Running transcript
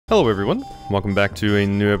Hello everyone, welcome back to a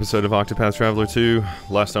new episode of Octopath Traveler 2.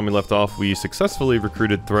 Last time we left off, we successfully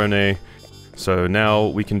recruited Throne, so now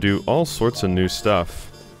we can do all sorts of new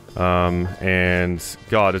stuff. And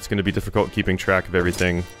god, it's going to be difficult keeping track of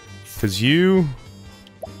everything. Because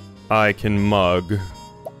I can mug.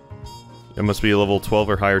 It must be a level 12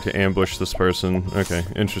 or higher to ambush this person. Okay,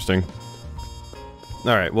 interesting.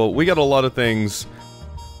 Alright, well, we got a lot of things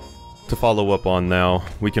to follow up on now.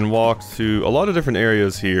 We can walk to a lot of different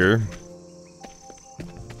areas here.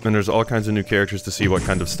 And there's all kinds of new characters to see what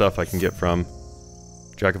kind of stuff I can get from.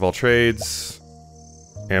 Jack of all trades.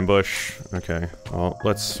 Ambush. Okay, well,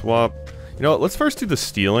 let's swap. You know what, let's first do the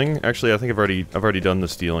stealing. Actually, I think I've already done the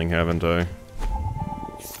stealing, haven't I?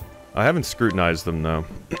 I haven't scrutinized them, though.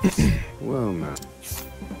 Well, man.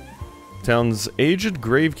 Town's aged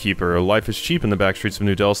gravekeeper. Life is cheap in the backstreets of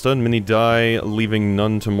New Delsta, and many die, leaving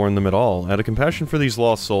none to mourn them at all. Out of compassion for these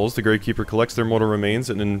lost souls, the gravekeeper collects their mortal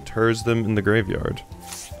remains and inters them in the graveyard.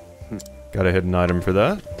 Got a hidden item for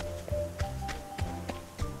that.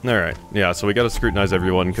 Alright, yeah, so we gotta scrutinize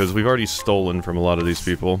everyone, because we've already stolen from a lot of these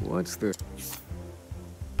people. What's the...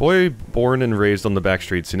 Boy born and raised on the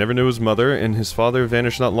backstreets. He never knew his mother, and his father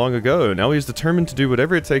vanished not long ago. Now he's determined to do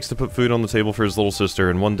whatever it takes to put food on the table for his little sister,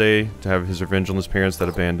 and one day to have his revenge on his parents that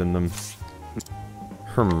abandoned them.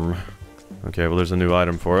 Okay, well there's a new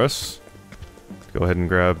item for us. Go ahead and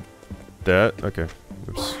grab that. Okay.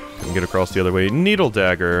 Oops. Couldn't get across the other way. Needle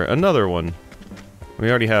dagger. Another one. We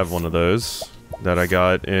already have one of those that I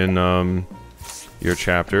got in, your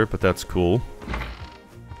chapter, but that's cool.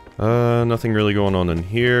 Nothing really going on in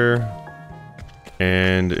here.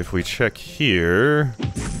 And if we check here...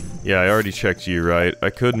 Yeah, I already checked you, right?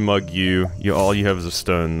 I could mug you. All you have is a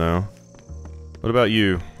stone, though. What about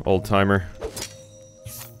you, old-timer?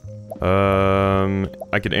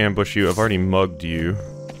 I could ambush you. I've already mugged you.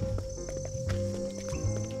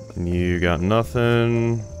 And you got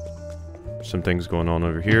nothing. Some things going on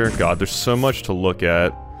over here. God, there's so much to look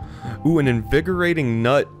at. Ooh, an invigorating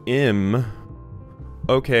nut im.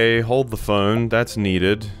 Okay, hold the phone. That's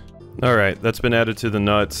needed. Alright, that's been added to the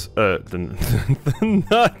nuts. The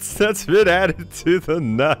nuts! That's been added to the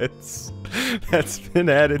nuts! That's been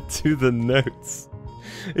added to the notes.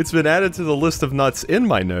 It's been added to the list of nuts in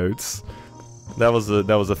my notes. That was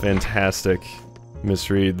a fantastic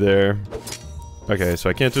misread there. Okay, so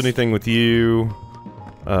I can't do anything with you.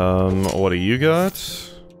 What do you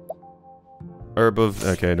got? Herb of...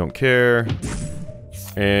 Okay, I don't care.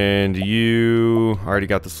 And you... I already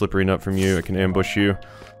got the slippery nut from you. I can ambush you.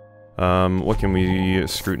 What can we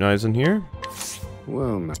scrutinize in here?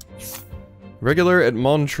 Well, man. Regular at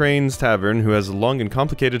Montrain's Tavern, who has a long and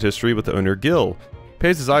complicated history with the owner Gil.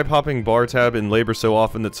 Pays his eye-popping bar tab in labor so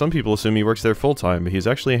often that some people assume he works there full-time, but he's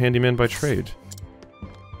actually a handyman by trade.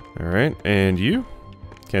 Alright, and you?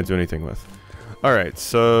 Can't do anything with. Alright,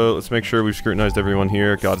 so let's make sure we've scrutinized everyone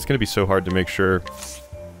here. God, it's gonna be so hard to make sure.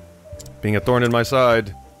 Being a thorn in my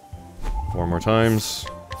side. 4 more times.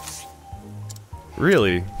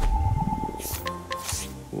 Really?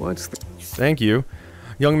 What's the... Thank you.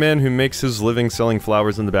 Young man who makes his living selling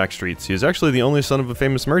flowers in the back streets. He is actually the only son of a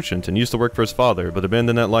famous merchant and used to work for his father, but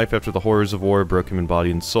abandoned that life after the horrors of war broke him in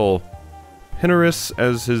body and soul. Penniless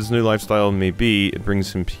as his new lifestyle may be, it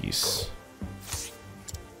brings him peace.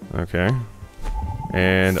 Okay.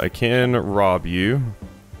 And I can rob you.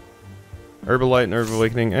 Herbalite and Herb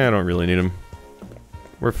Awakening, I don't really need them.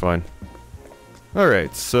 We're fine.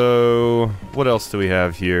 Alright, so... what else do we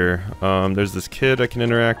have here? There's this kid I can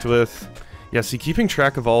interact with. Yeah, see, keeping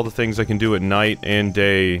track of all the things I can do at night and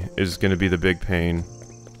day is gonna be the big pain.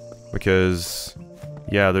 Because...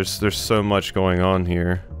 yeah, there's so much going on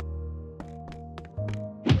here.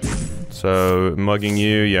 So, mugging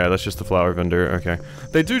you, yeah, that's just the flower vendor, okay.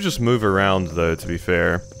 They do just move around, though, to be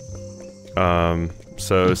fair.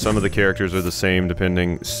 So some of the characters are the same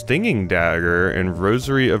depending... Stinging Dagger and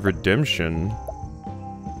Rosary of Redemption.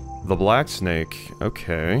 The Black Snake,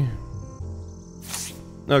 okay.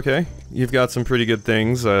 Okay, you've got some pretty good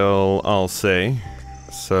things, I'll say.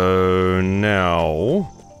 So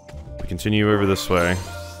now... we continue over this way.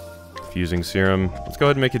 Fusing Serum. Let's go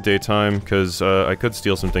ahead and make it daytime, because I could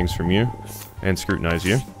steal some things from you. And scrutinize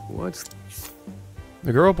you. What's...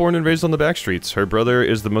 The girl born and raised on the backstreets. Her brother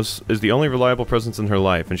is the only reliable presence in her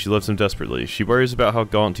life, and she loves him desperately. She worries about how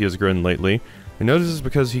gaunt he has grown lately, and notices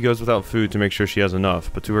because he goes without food to make sure she has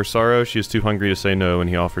enough, but to her sorrow, she is too hungry to say no when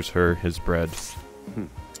he offers her his bread.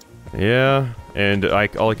 Yeah, and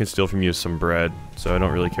all I can steal from you is some bread, so I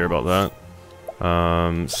don't really care about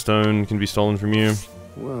that. Stone can be stolen from you.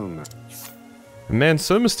 Well, man. A man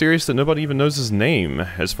so mysterious that nobody even knows his name.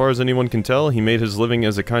 As far as anyone can tell, he made his living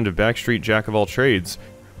as a kind of backstreet jack of all trades.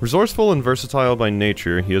 Resourceful and versatile by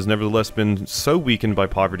nature, he has nevertheless been so weakened by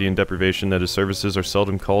poverty and deprivation that his services are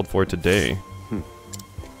seldom called for today.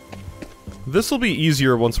 This will be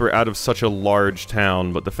easier once we're out of such a large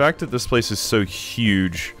town, but the fact that this place is so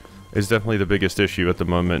huge is definitely the biggest issue at the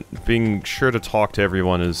moment. Being sure to talk to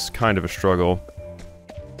everyone is kind of a struggle.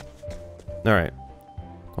 Alright.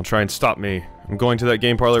 Don't try and stop me. I'm going to that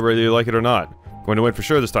game parlor whether you like it or not. I'm going to win for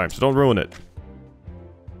sure this time, so don't ruin it.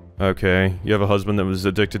 Okay, you have a husband that was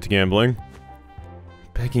addicted to gambling.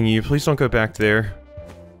 Begging you, please don't go back there.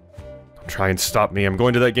 Don't try and stop me. I'm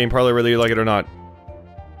going to that game parlor whether you like it or not.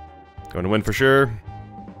 Going to win for sure.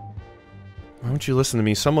 Why won't you listen to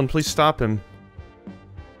me? Someone please stop him.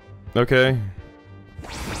 Okay.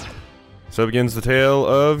 So begins the tale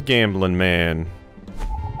of Gambling Man.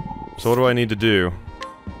 So what do I need to do?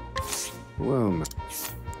 Well,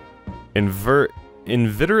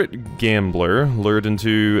 Inveterate gambler, lured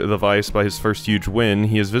into the vice by his first huge win,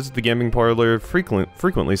 he has visited the gambling parlor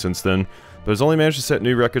frequently since then, but has only managed to set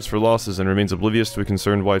new records for losses and remains oblivious to a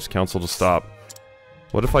concerned wife's counsel to stop.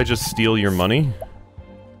 What if I just steal your money?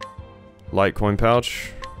 Litecoin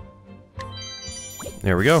pouch.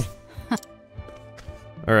 There we go.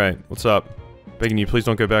 Alright, what's up? Begging you, please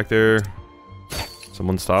don't go back there.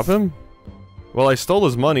 Someone stop him? Well, I stole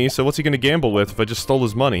his money, so what's he gonna gamble with if I just stole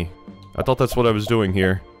his money? I thought that's what I was doing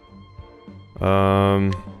here.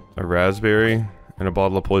 A raspberry and a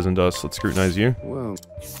bottle of poison dust. Let's scrutinize you. well,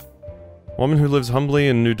 Woman who lives humbly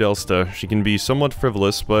in New Delsta. She can be somewhat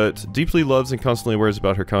frivolous, but deeply loves and constantly worries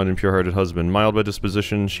about her kind and pure-hearted husband. Mild by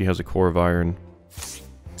disposition, she has a core of iron.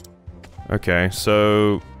 Okay,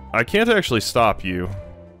 so I can't actually stop you.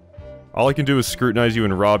 All I can do is scrutinize you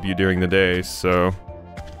and rob you during the day, so...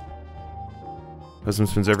 Husband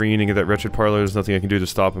spends every evening at that wretched parlor. There's nothing I can do to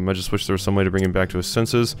stop him. I just wish there was some way to bring him back to his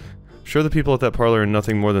senses. I'm sure the people at that parlor are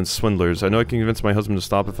nothing more than swindlers. I know I can convince my husband to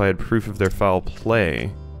stop if I had proof of their foul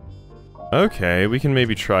play. Okay, we can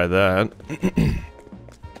maybe try that.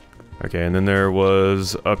 Okay, and then there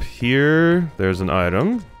was up here, there's an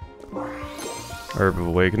item. Herb of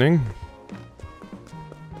Awakening.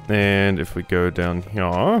 And if we go down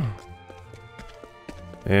here...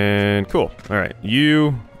 And cool. Alright,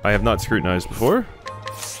 you... I have not scrutinized before.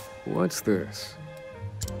 what's this?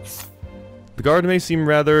 The guard may seem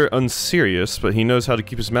rather unserious, but he knows how to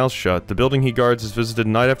keep his mouth shut. The building he guards is visited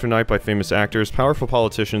night after night by famous actors, powerful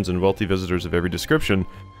politicians, and wealthy visitors of every description,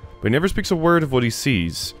 but he never speaks a word of what he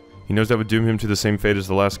sees. He knows that would doom him to the same fate as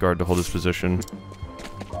the last guard to hold his position.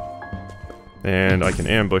 And I can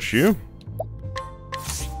ambush you.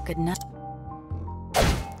 Good night.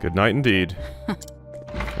 Good night indeed.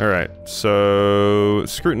 Alright, so...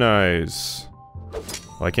 Scrutinize.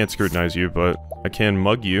 Well, I can't scrutinize you, but I can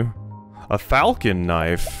mug you. A falcon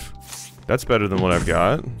knife. That's better than what I've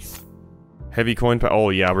got. Heavy coin oh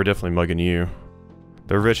yeah, we're definitely mugging you.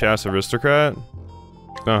 The rich-ass aristocrat?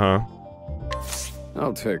 Uh-huh.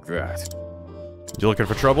 I'll take that. You looking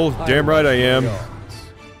for trouble? Damn right I am.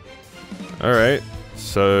 Alright,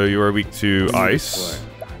 so you are weak to ice.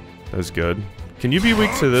 That's good. Can you be weak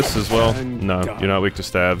to this as well? No, you're not weak to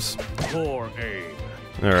stabs.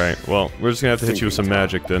 Alright, well, we're just gonna have to hit you with some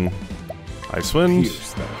magic then. Ice Wind.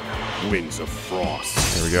 Winds of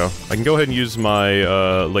frost. There we go. I can go ahead and use my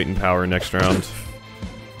latent power next round.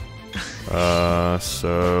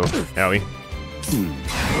 So... Owie.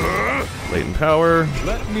 Latent power.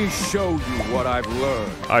 Let me show you what I've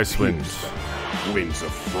learned. Ice Wind. Winds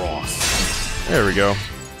of frost. There we go.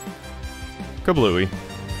 Kablooey.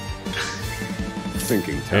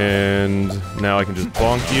 Thinking time. And now I can just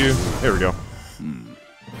bonk you. There we go.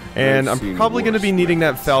 And I've I'm seen probably going to worse be needing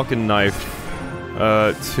that falcon knife,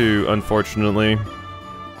 too, unfortunately.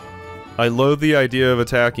 I loathe the idea of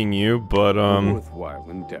attacking you, but, A worthwhile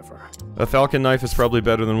endeavor. a falcon knife is probably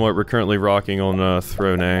better than what we're currently rocking on,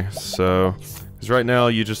 Throne, so... Because right now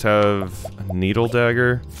you just have a needle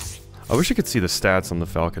dagger. I wish I could see the stats on the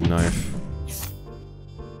falcon knife.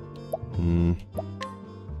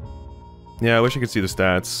 Yeah, I wish I could see the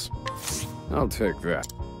stats. I'll take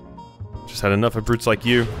that. Just had enough of brutes like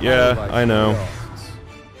you. Yeah, I know.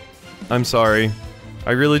 I'm sorry.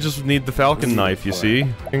 I really just need the falcon knife, you see?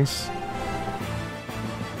 Thanks.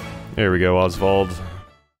 There we go, Oswald.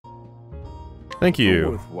 Thank A you.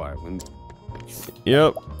 worthwhile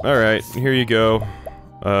Yep, alright, here you go.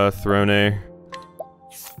 Throne.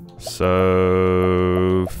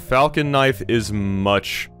 So... Falcon knife is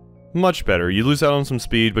much better. You lose out on some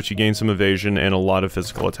speed, but you gain some evasion and a lot of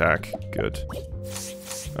physical attack. Good.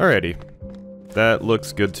 Alrighty. That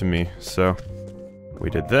looks good to me, so... We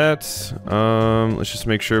did that. Let's just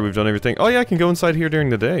make sure we've done everything. Oh yeah, I can go inside here during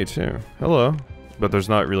the day, too. Hello. But there's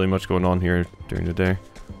not really much going on here during the day.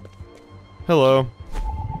 Hello.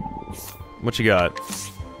 What you got?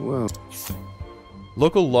 Well,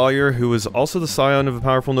 Local lawyer who is also the scion of a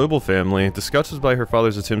powerful noble family. Disgusted by her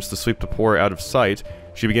father's attempts to sweep the poor out of sight,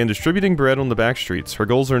 she began distributing bread on the back streets. Her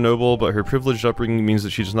goals are noble, but her privileged upbringing means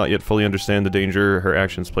that she does not yet fully understand the danger her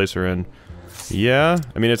actions place her in. Yeah,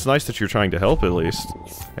 I mean, it's nice that you're trying to help at least.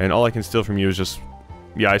 And all I can steal from you is just...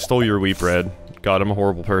 Yeah, I stole your wheat bread. God, I'm a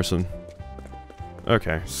horrible person.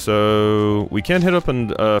 Okay, so... we can hit up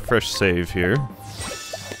a fresh save here.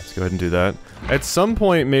 Let's go ahead and do that. At some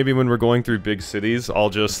point, maybe when we're going through big cities,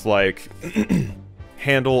 I'll just, like...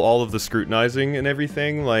 handle all of the scrutinizing and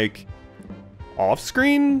everything, like...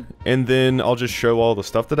 off-screen? And then I'll just show all the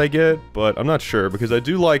stuff that I get, but I'm not sure, because I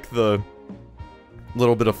do like the...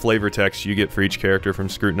 little bit of flavor text you get for each character from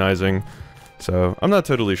scrutinizing. So, I'm not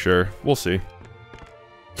totally sure. We'll see.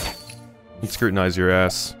 Let's scrutinize your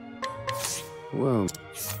ass. well,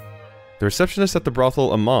 The receptionist at the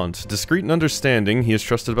brothel Amant. Discreet and understanding, he is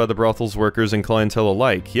trusted by the brothel's workers and clientele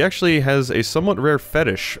alike. He actually has a somewhat rare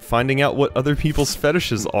fetish, finding out what other people's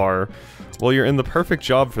fetishes are. Well, you're in the perfect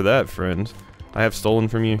job for that, friend. I have stolen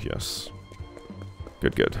from you? Yes.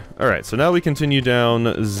 Good, good. Alright, so now we continue down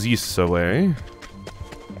this way,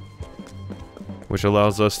 which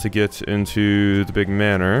allows us to get into the big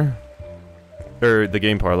manor. Or, the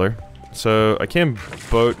game parlor. So, I can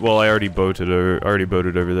boat... well, I already boated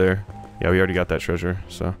over there. Yeah, we already got that treasure,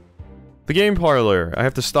 so... The game parlor! I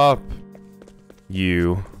have to stop...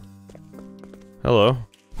 you. Hello.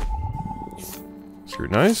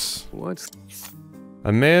 Scrutinize. what's...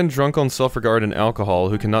 A man drunk on self-regard and alcohol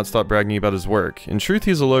who cannot stop bragging about his work. In truth,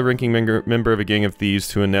 he is a low-ranking member of a gang of thieves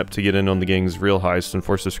too inept to get in on the gang's real heist and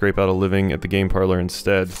forced to scrape out a living at the game parlor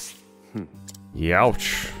instead.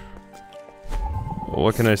 Youch.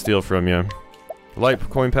 What can I steal from you? Light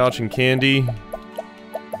coin pouch and candy.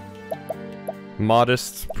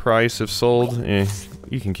 Modest price if sold. Eh,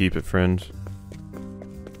 you can keep it, friend.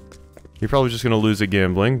 You're probably just gonna lose at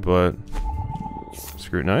gambling, but...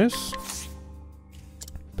 scrutinize.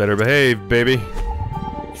 Better behave, baby.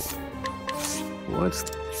 what's...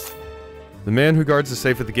 The man who guards the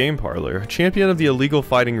safe at the game parlor. A champion of the illegal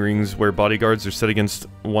fighting rings where bodyguards are set against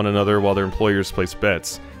one another while their employers place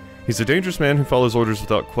bets. He's a dangerous man who follows orders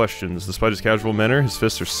without questions. Despite his casual manner, his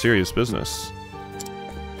fists are serious business.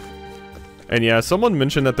 And yeah, someone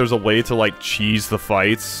mentioned that there's a way to, like, cheese the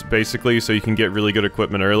fights, basically, so you can get really good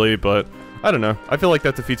equipment early, but I don't know. I feel like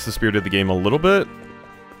that defeats the spirit of the game a little bit.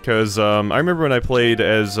 Because, I remember when I played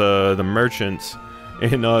as, the merchant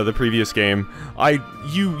in, the previous game,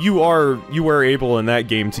 you were able in that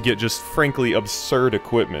game to get just, frankly, absurd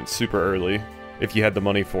equipment super early, if you had the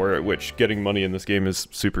money for it, which getting money in this game is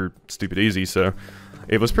super stupid easy, so...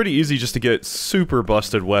 It was pretty easy just to get super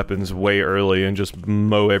busted weapons way early and just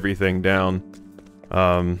mow everything down.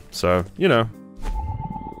 So, you know.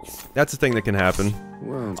 That's a thing that can happen.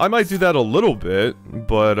 well, I might do that a little bit,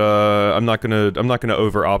 but I'm not gonna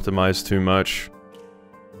over-optimize too much.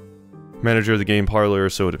 Manager of the game parlor,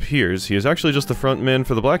 so it appears. He is actually just the front man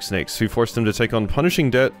for the Black Snakes, who forced him to take on punishing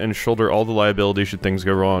debt and shoulder all the liability should things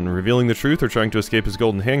go wrong. Revealing the truth or trying to escape his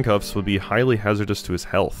golden handcuffs would be highly hazardous to his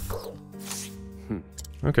health.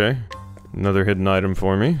 Okay. Another hidden item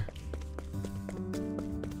for me.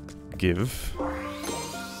 Give.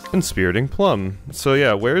 Inspiriting plum. So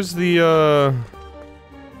yeah, where's the,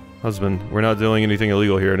 husband? We're not doing anything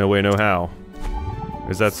illegal here, no way, no how.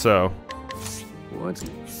 Is that so? what's...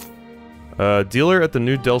 Dealer at the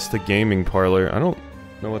new Delsta Gaming Parlor. I don't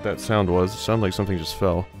know what that sound was. It sounded like something just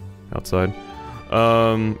fell outside.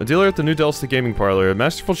 A dealer at the new Delsta Gaming Parlor. A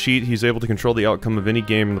masterful cheat, he's able to control the outcome of any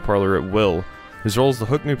game in the parlor at will. His role is to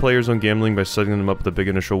hook new players on gambling by setting them up with a big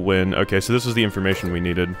initial win. Okay, so this is the information we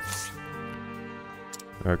needed.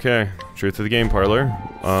 Okay, truth of the game parlor.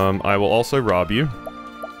 I will also rob you.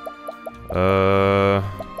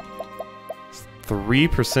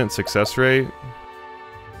 3% success rate.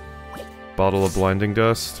 Bottle of blinding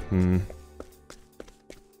dust.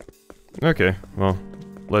 Okay, well,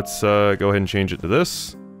 let's go ahead and change it to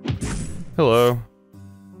this. Hello.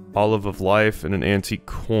 Olive of life and an antique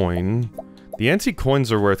coin. The antique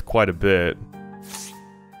coins are worth quite a bit.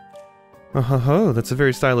 Oh ho ho, that's a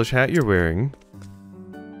very stylish hat you're wearing.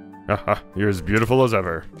 Haha, you're as beautiful as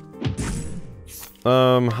ever.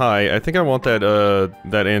 Hi, I think I want that,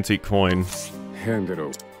 that antique coin. hand it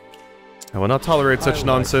over. I will not tolerate such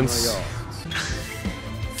nonsense.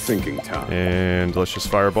 Thinking time. And let's just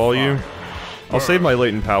fireball you. I'll save my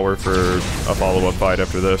latent power for a follow-up fight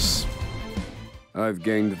after this. I've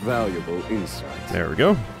gained valuable insight. There we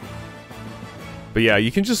go. But yeah,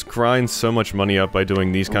 you can just grind so much money up by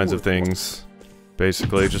doing these kinds of things.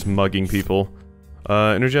 Basically, just mugging people.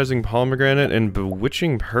 Energizing pomegranate and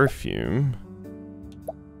bewitching perfume.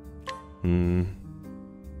 I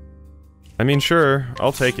mean, sure,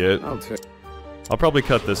 I'll take it. I'll probably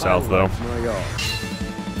cut this out, though.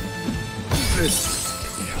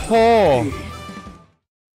 Oh!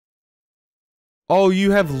 Oh,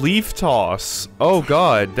 you have leaf toss. Oh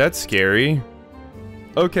god, that's scary.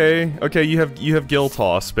 Okay, you have gill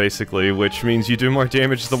toss, basically, which means you do more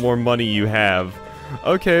damage the more money you have.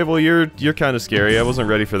 Okay, well you're kind of scary. I wasn't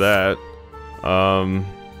ready for that.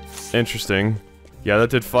 Interesting. Yeah, that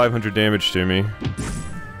did 500 damage to me.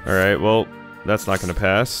 Alright, well, that's not gonna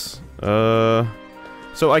pass.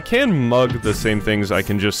 So I can mug the same things I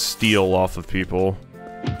can just steal off of people.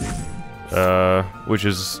 Which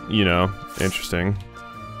is, you know, interesting.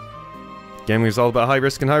 Gambling is all about high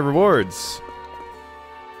risk and high rewards.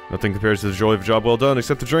 Nothing compares to the joy of a job well done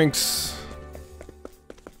except the drinks.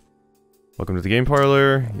 Welcome to the game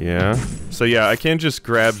parlor. Yeah. So yeah, I can't just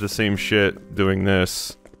grab the same shit doing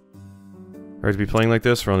this. Alright, to be playing like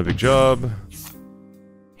this, we're on a big job.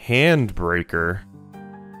 Handbreaker.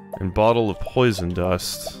 And bottle of poison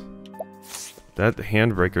dust. That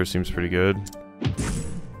handbreaker seems pretty good.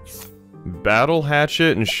 Battle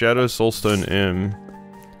hatchet and shadow soulstone M.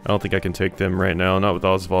 I don't think I can take them right now, not with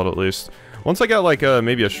Oswald at least. Once I got like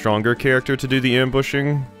maybe a stronger character to do the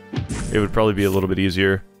ambushing, it would probably be a little bit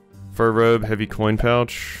easier. Fur robe, heavy coin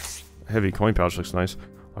pouch. Heavy coin pouch looks nice.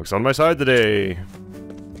 Luck's on my side today.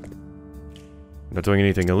 Not doing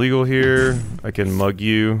anything illegal here. I can mug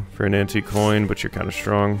you for an antique coin, but you're kind of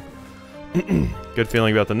strong. Good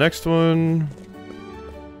feeling about the next one.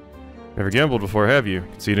 Never gambled before, have you?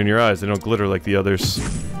 Can see it in your eyes. They don't glitter like the others.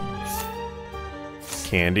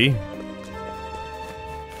 Candy.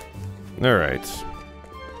 Alright.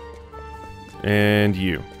 And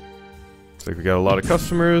you. Looks like we got a lot of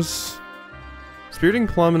customers. Spiriting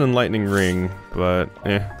Plum and Enlightening Ring, but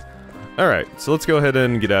eh. Alright, so let's go ahead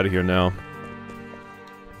and get out of here now.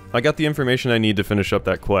 I got the information I need to finish up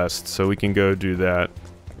that quest, so we can go do that.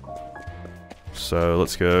 So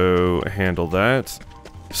let's go handle that.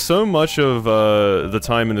 So much of the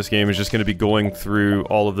time in this game is just going to be going through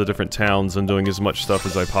all of the different towns and doing as much stuff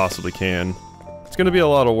as I possibly can. It's going to be a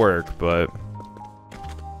lot of work, but...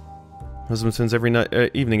 Husband spends every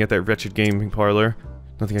night, evening at that wretched gaming parlor.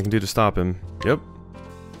 Nothing I can do to stop him. Yep.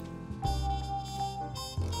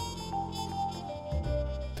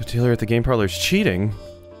 The dealer at the game parlor is cheating?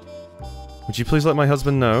 Would you please let my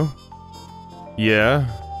husband know? Yeah.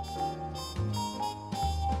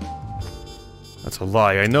 That's a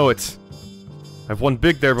lie, I know it. I've won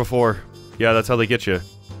big there before. Yeah, that's how they get you.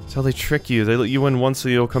 That's how they trick you. They let you win once so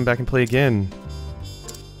you'll come back and play again.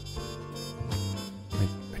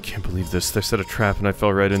 I can't believe this. They set a trap and I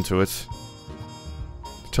fell right into it.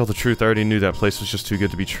 To tell the truth, I already knew that place was just too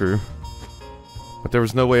good to be true. But there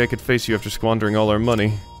was no way I could face you after squandering all our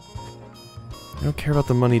money. I don't care about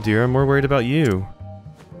the money, dear. I'm more worried about you.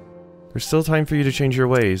 There's still time for you to change your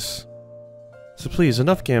ways. So please,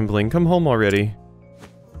 enough gambling. Come home already.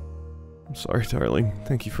 I'm sorry, darling.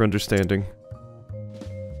 Thank you for understanding.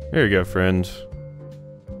 There you go, friend.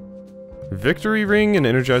 Victory ring and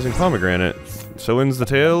energizing pomegranate. So ends the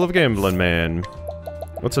tale of Gambling Man.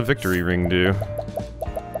 What's a victory ring do?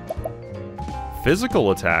 Physical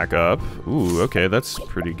attack up. Ooh, okay, that's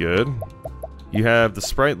pretty good. You have the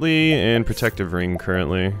sprightly and protective ring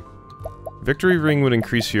currently. Victory ring would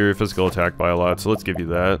increase your physical attack by a lot, so let's give you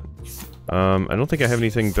that. I don't think I have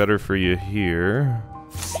anything better for you here.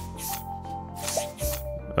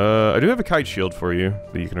 I do have a kite shield for you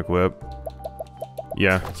that you can equip.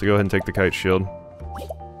 Yeah, so go ahead and take the kite shield.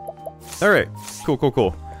 Alright,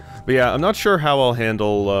 cool. But yeah, I'm not sure how I'll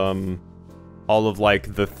handle, all of,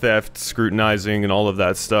 like, the theft, scrutinizing, and all of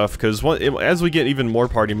that stuff, because as we get even more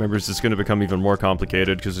party members, it's going to become even more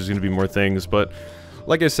complicated, because there's going to be more things, but...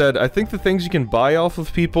 Like I said, I think the things you can buy off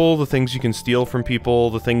of people, the things you can steal from people,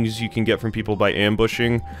 the things you can get from people by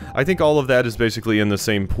ambushing, I think all of that is basically in the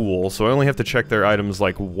same pool, so I only have to check their items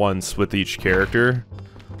like once with each character,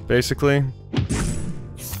 basically.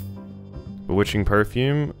 Bewitching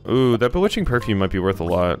perfume? Ooh, that bewitching perfume might be worth a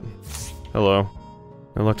lot. Hello.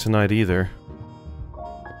 No luck tonight either.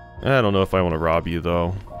 I don't know if I want to rob you,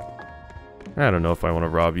 though. I don't know if I want to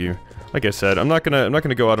rob you. Like I said, I'm not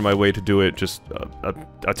gonna go out of my way to do it just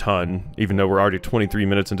a ton, even though we're already 23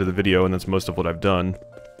 minutes into the video and that's most of what I've done.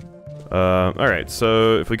 Alright,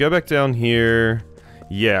 so if we go back down here...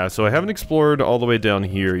 Yeah, so I haven't explored all the way down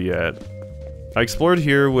here yet. I explored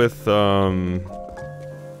here with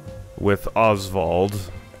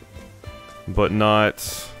Oswald, but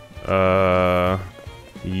not,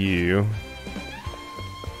 you.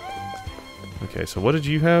 Okay, so what did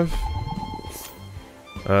you have?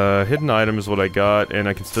 Hidden item is what I got, and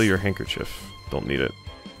I can steal your handkerchief. Don't need it.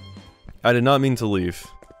 I did not mean to leave.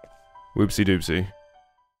 Whoopsie doopsie.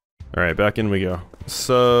 Alright, back in we go.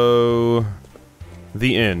 So...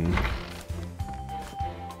 the inn.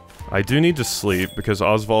 I do need to sleep, because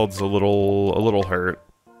Oswald's a little hurt.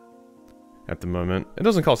 At the moment. It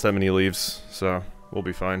doesn't cost that many leaves, so we'll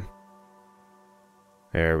be fine.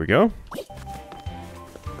 There we go.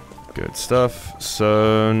 Good stuff.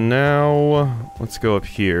 So now, let's go up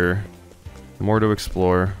here. More to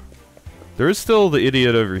explore. There is still the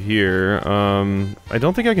idiot over here. I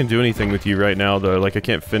don't think I can do anything with you right now, though. Like, I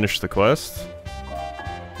can't finish the quest.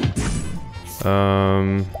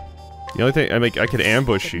 The only thing, I could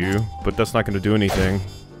ambush you, but that's not going to do anything.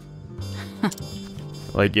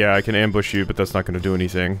 Like, yeah, I can ambush you, but that's not going to do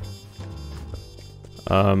anything.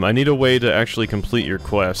 I need a way to actually complete your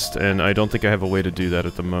quest, and I don't think I have a way to do that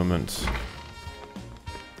at the moment.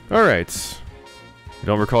 Alright. I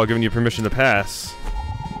don't recall giving you permission to pass.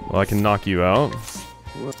 Well, I can knock you out.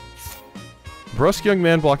 Brusque young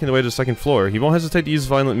man blocking the way to the second floor. He won't hesitate to use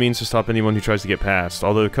violent means to stop anyone who tries to get past.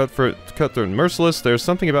 Although cutthroat and merciless, there's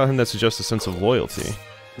something about him that suggests a sense of loyalty.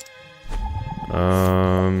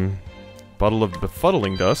 Bottle of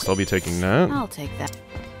befuddling dust. I'll be taking that. I'll take that.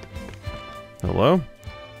 Hello?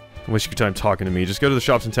 Waste your time talking to me. Just go to the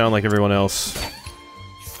shops in town like everyone else.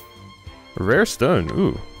 A rare stone.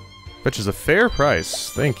 Ooh. Fetches a fair price.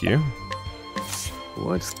 Thank you.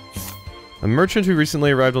 What? A merchant who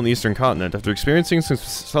recently arrived on the eastern continent. After experiencing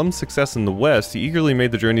some success in the west, he eagerly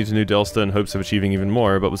made the journey to New Delsta in hopes of achieving even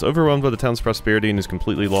more, but was overwhelmed by the town's prosperity and has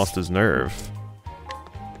completely lost his nerve.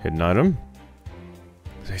 Hidden item?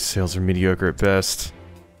 These sales are mediocre at best.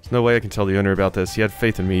 There's no way I can tell the owner about this. He had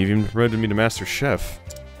faith in me. He even promoted me to master chef.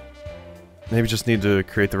 Maybe just need to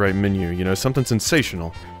create the right menu, you know, something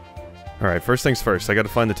sensational. Alright, first things first, I gotta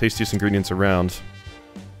find the tastiest ingredients around.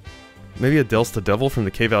 Maybe a Delsta devil from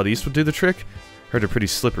the cave out east would do the trick? Heard they're pretty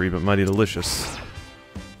slippery, but mighty delicious.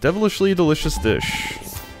 Devilishly delicious dish.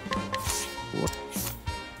 What?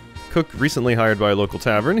 Cook recently hired by a local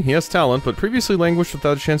tavern. He has talent, but previously languished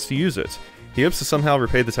without a chance to use it. He hopes to somehow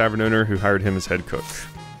repay the tavern owner who hired him as head cook.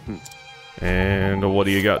 And what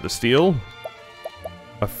do you got to steal?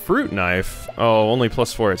 A fruit knife? Oh, only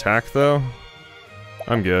 +4 attack, though?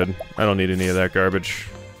 I'm good. I don't need any of that garbage.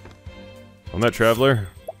 On that, traveler.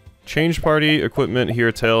 Change party, equipment,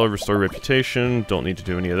 hear tale, restore reputation. Don't need to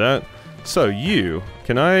do any of that. So, you.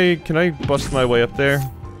 Can I bust my way up there?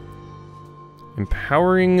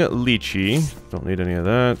 Empowering lychee. Don't need any of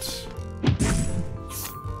that.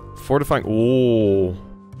 Fortifying. Oh.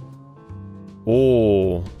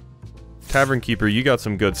 Oh. Tavern keeper, you got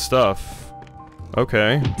some good stuff.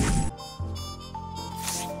 Okay.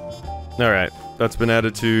 Alright. That's been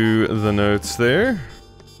added to the notes there.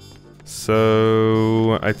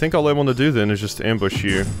 So, I think all I want to do then is just ambush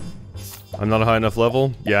you. I'm not a high enough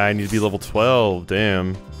level? Yeah, I need to be level 12,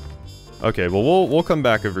 damn. Okay, well, we'll come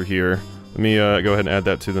back over here. Let me go ahead and add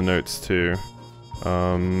that to the notes too.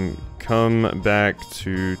 Come back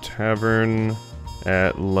to tavern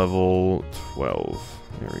at level 12.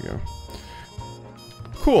 There we go.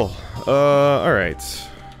 Cool. Alright.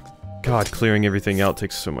 God, clearing everything out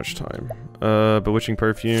takes so much time. Bewitching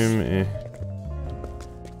perfume, eh.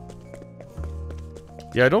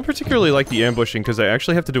 Yeah, I don't particularly like the ambushing because I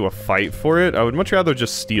actually have to do a fight for it. I would much rather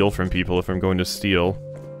just steal from people if I'm going to steal.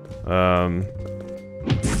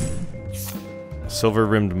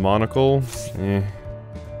 Silver-rimmed monocle, eh.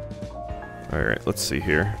 Alright, let's see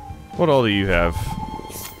here. What all do you have?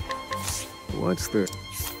 What's this?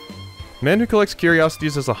 Man who collects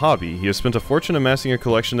curiosities as a hobby. He has spent a fortune amassing a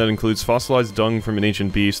collection that includes fossilized dung from an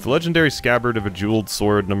ancient beast, the legendary scabbard of a jeweled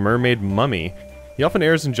sword, and a mermaid mummy. He often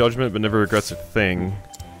errs in judgment, but never regrets a thing.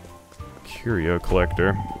 Curio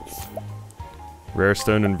collector. Rare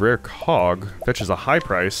stone and rare cog. Fetches a high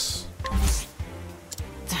price.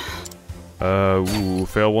 Ooh,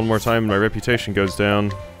 fail one more time and my reputation goes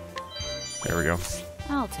down. There we go.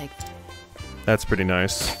 I'll take that. That's pretty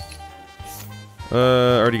nice.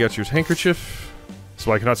 Already got your handkerchief.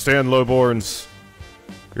 So I cannot stand lowborns.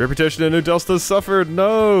 Your reputation in New Delsta has suffered.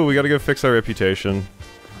 No, we gotta go fix our reputation.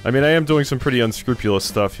 I mean, I am doing some pretty unscrupulous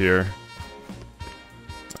stuff here.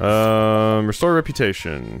 Restore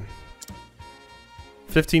reputation.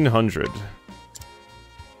 1500.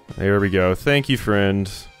 There we go. Thank you,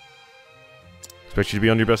 friend. Expect you to be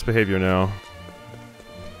on your best behavior now.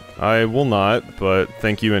 I will not, but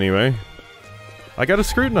thank you anyway. I gotta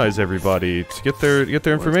scrutinize everybody to get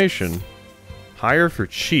their information. Hire for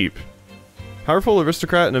cheap. Powerful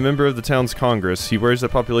aristocrat and a member of the town's congress, he worries that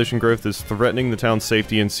population growth is threatening the town's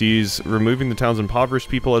safety and sees removing the town's impoverished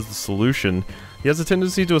people as the solution. He has a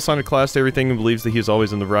tendency to assign a class to everything and believes that he is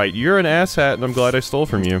always in the right. You're an asshat, and I'm glad I stole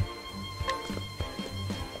from you.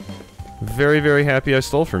 Very, very happy I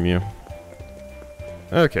stole from you.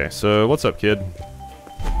 Okay, so what's up, kid?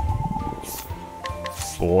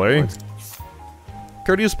 Boy.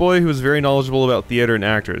 Courteous boy who is very knowledgeable about theater and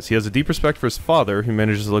actors. He has a deep respect for his father, who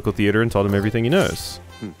manages the local theater and taught him everything he knows.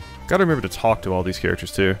 Gotta remember to talk to all these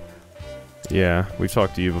characters, too. Yeah, we've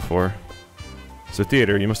talked to you before. So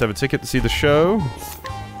theater, you must have a ticket to see the show?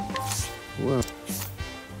 Well.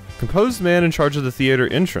 Composed man in charge of the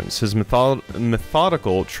theater entrance. His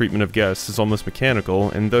methodical treatment of guests is almost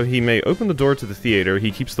mechanical, and though he may open the door to the theater,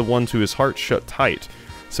 he keeps the one to his heart shut tight,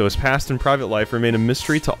 so his past and private life remain a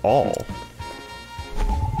mystery to all.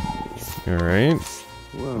 Alright.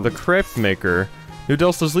 The Crepe maker. New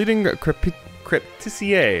Delsta's leading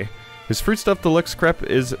crepetissier. His fruit-stuffed deluxe crepe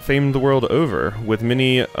is famed the world over, with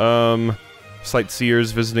many,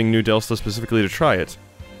 sightseers visiting New Delsta specifically to try it.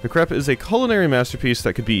 The crepe is a culinary masterpiece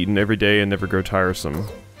that could be eaten every day and never grow tiresome.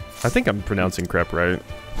 I think I'm pronouncing crepe right.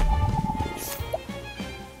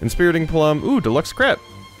 Inspiriting plum. Ooh, deluxe crepe!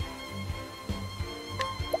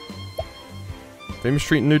 Famous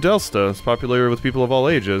street in New Delsta. It's popular with people of all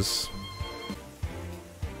ages.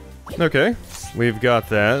 Okay, we've got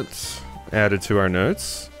that added to our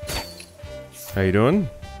notes. How you doing?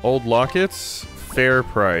 Old lockets, fair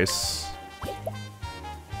price.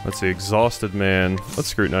 Let's see, exhausted man. Let's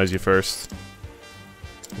scrutinize you first.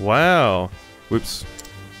 Wow. Whoops.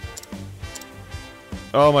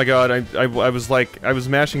 Oh my god, I was like, I was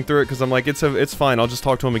mashing through it because I'm like, it's fine, I'll just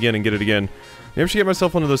talk to him again and get it again. Maybe I should get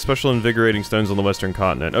myself one of those special invigorating stones on the western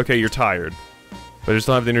continent. Okay, you're tired. But I just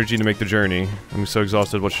don't have the energy to make the journey. I'm so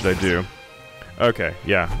exhausted, what should I do? Okay,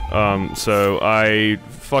 yeah. So I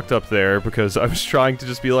fucked up there because I was trying to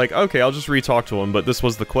just be like, okay, I'll just re-talk to him, but this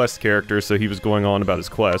was the quest character, so he was going on about his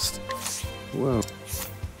quest. Whoa.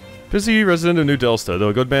 Busy resident of New Delsta. Though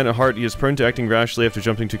a good man at heart, he is prone to acting rashly after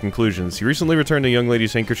jumping to conclusions. He recently returned a young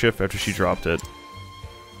lady's handkerchief after she dropped it.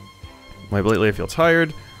 Lately I feel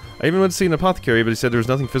tired. I even went to see an apothecary, but he said there was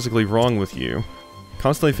nothing physically wrong with you.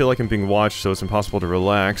 Constantly feel like I'm being watched, so it's impossible to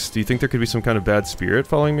relax. Do you think there could be some kind of bad spirit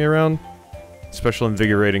following me around? Special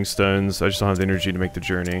invigorating stones. I just don't have the energy to make the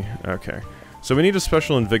journey. Okay. So we need a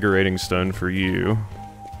special invigorating stone for you.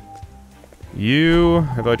 You...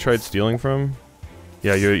 have I tried stealing from?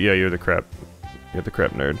 Yeah, you're the crap. You're the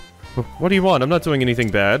crap nerd. What do you want? I'm not doing anything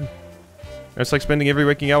bad. It's like spending every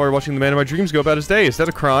waking hour watching the man of my dreams go about his day. Is that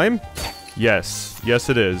a crime? Yes. Yes,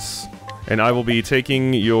 it is. And I will be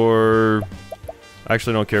taking your... I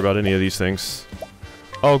actually don't care about any of these things.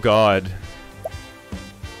 Oh god.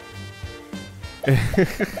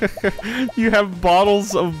 You have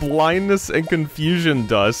bottles of blindness and confusion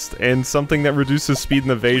dust and something that reduces speed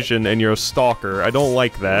and evasion, and you're a stalker. I don't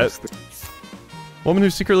like that. Woman who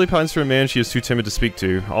secretly pines for a man she is too timid to speak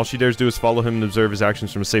to. All she dares do is follow him and observe his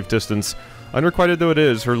actions from a safe distance. Unrequited though it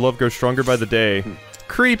is, her love grows stronger by the day.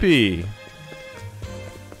 Creepy!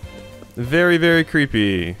 Very, very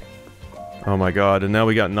creepy. Oh my god, and now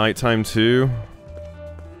we got nighttime too.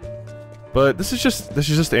 But this is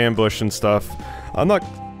just ambush and stuff. I'm not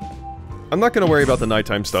gonna worry about the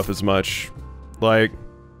nighttime stuff as much. Like,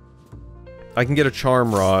 I can get a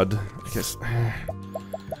charm rod.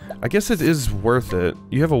 I guess it is worth it.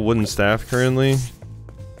 You have a wooden staff currently.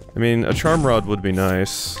 I mean, a charm rod would be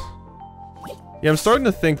nice. Yeah, I'm starting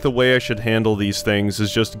to think the way I should handle these things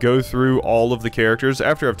is just go through all of the characters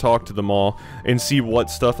after I've talked to them all and see what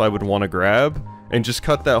stuff I would want to grab and just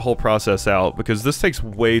cut that whole process out because this takes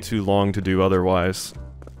way too long to do otherwise.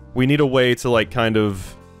 We need a way to like kind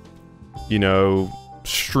of, you know,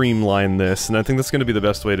 streamline this, and I think that's going to be the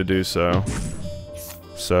best way to do so.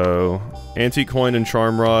 So, antique coin and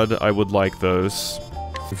charm rod, I would like those.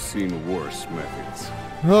 I've seen worse methods.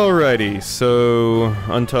 Alrighty, so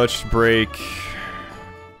untouched break.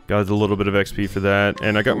 Got a little bit of XP for that,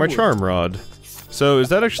 and I got my charm rod. So is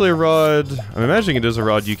that actually a rod? I'm imagining it is a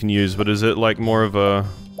rod you can use, but is it like more of a...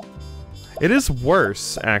 It is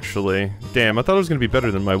worse, actually. Damn, I thought it was going to be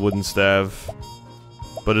better than my wooden staff.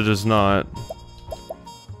 But it is not.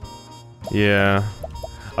 Yeah.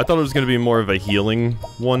 I thought it was going to be more of a healing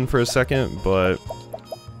one for a second, but...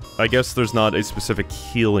 I guess there's not a specific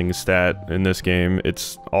healing stat in this game,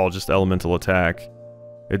 it's all just elemental attack.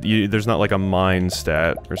 There's not like a mind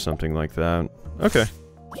stat or something like that. Okay.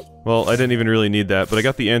 Well, I didn't even really need that, but I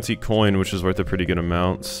got the antique coin, which is worth a pretty good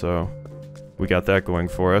amount, so... We got that going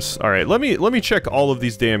for us. Alright, let me check all of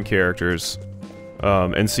these damn characters,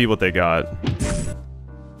 and see what they got.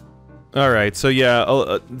 Alright, so yeah,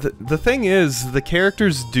 the thing is, the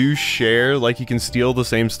characters do share, like you can steal the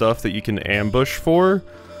same stuff that you can ambush for,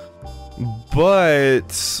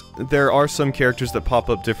 But there are some characters that pop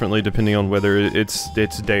up differently depending on whether it's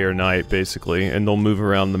day or night, basically, and they'll move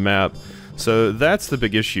around the map. So that's the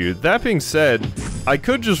big issue. That being said, I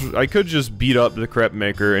could just beat up the crepe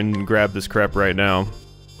maker and grab this crepe right now.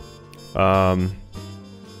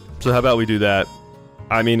 So how about we do that?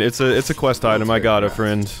 I mean, it's a quest item. I got it,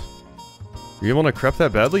 friend. You want to crepe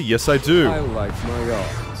that badly? Yes, I do. I like my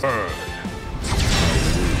art.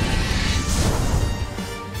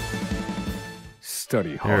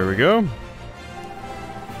 Study hard. There we go.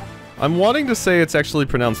 I'm wanting to say it's actually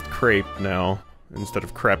pronounced crepe now instead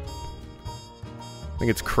of crepe. I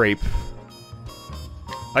think it's crepe.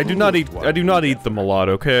 I do not eat them a lot,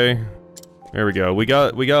 okay? There we go. We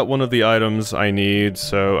got one of the items I need,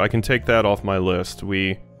 so I can take that off my list.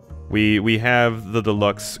 We have the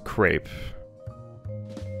deluxe crepe.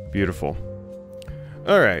 Beautiful.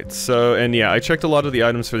 Alright, so, and yeah, I checked a lot of the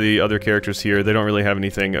items for the other characters here. They don't really have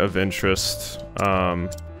anything of interest,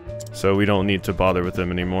 so we don't need to bother with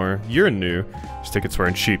them anymore. You're new. These tickets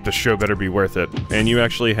weren't cheap. The show better be worth it. And you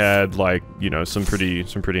actually had, like, you know, some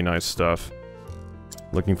pretty nice stuff.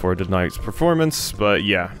 Looking forward to tonight's performance, but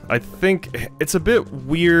yeah, I think it's a bit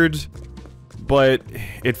weird, but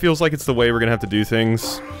it feels like it's the way we're gonna have to do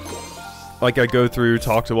things. Like, I go through,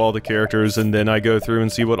 talk to all the characters, and then I go through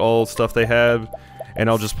and see what all stuff they have, and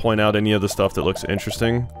I'll just point out any of the stuff that looks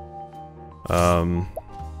interesting.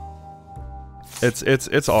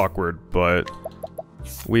 It's awkward, but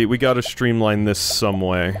we gotta streamline this some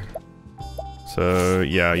way. So,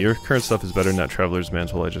 yeah, your current stuff is better than that Traveler's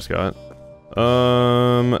Mantle I just got.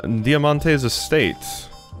 Diamante's estate.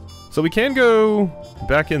 So we can go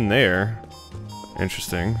back in there.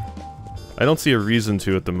 Interesting. I don't see a reason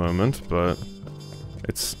to at the moment, but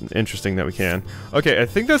it's interesting that we can. Okay, I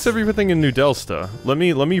think that's everything in New Delsta. Let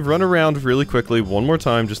me run around really quickly one more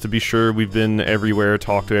time just to be sure we've been everywhere,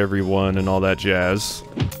 talked to everyone, and all that jazz.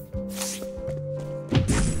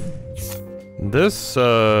 This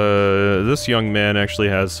young man actually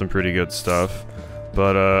has some pretty good stuff.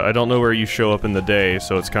 But, I don't know where you show up in the day,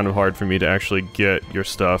 so it's kind of hard for me to actually get your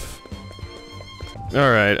stuff.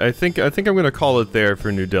 Alright, I think I'm gonna call it there for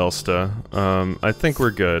New Delsta. I think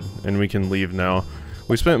we're good, and we can leave now.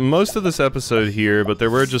 We spent most of this episode here, but there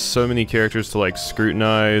were just so many characters to, like,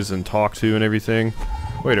 scrutinize and talk to and everything.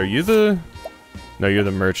 Wait, are you the... No, you're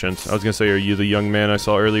the merchant. I was gonna say, are you the young man I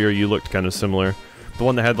saw earlier? You looked kind of similar. The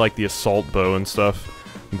one that had, like, the assault bow and stuff.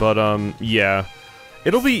 But, yeah.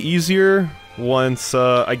 It'll be easier once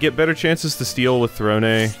I get better chances to steal with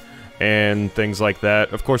Throne and things like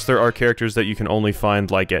that. Of course, there are characters that you can only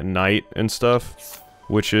find, like, at night and stuff,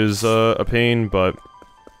 which is a pain, but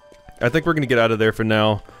I think we're gonna get out of there for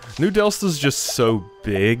now. New Delsta's just so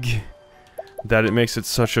big that it makes it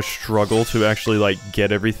such a struggle to actually, like,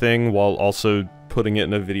 get everything while also putting it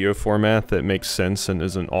in a video format that makes sense and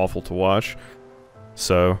isn't awful to watch.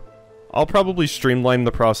 So, I'll probably streamline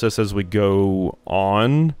the process as we go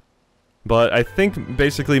on. But I think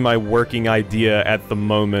basically my working idea at the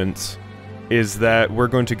moment is that we're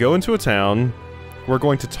going to go into a town, we're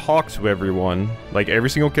going to talk to everyone, like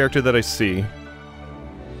every single character that I see,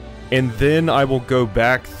 and then I will go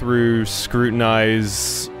back through,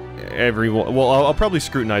 scrutinize everyone. Well, I'll probably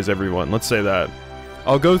scrutinize everyone, let's say that.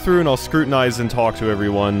 I'll go through and I'll scrutinize and talk to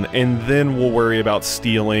everyone, and then we'll worry about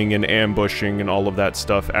stealing and ambushing and all of that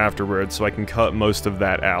stuff afterwards, so I can cut most of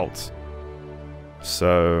that out.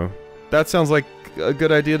 So... that sounds like a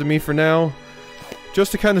good idea to me for now.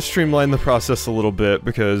 Just to kind of streamline the process a little bit,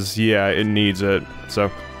 because, yeah, it needs it. So,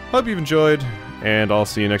 hope you've enjoyed, and I'll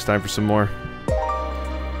see you next time for some more.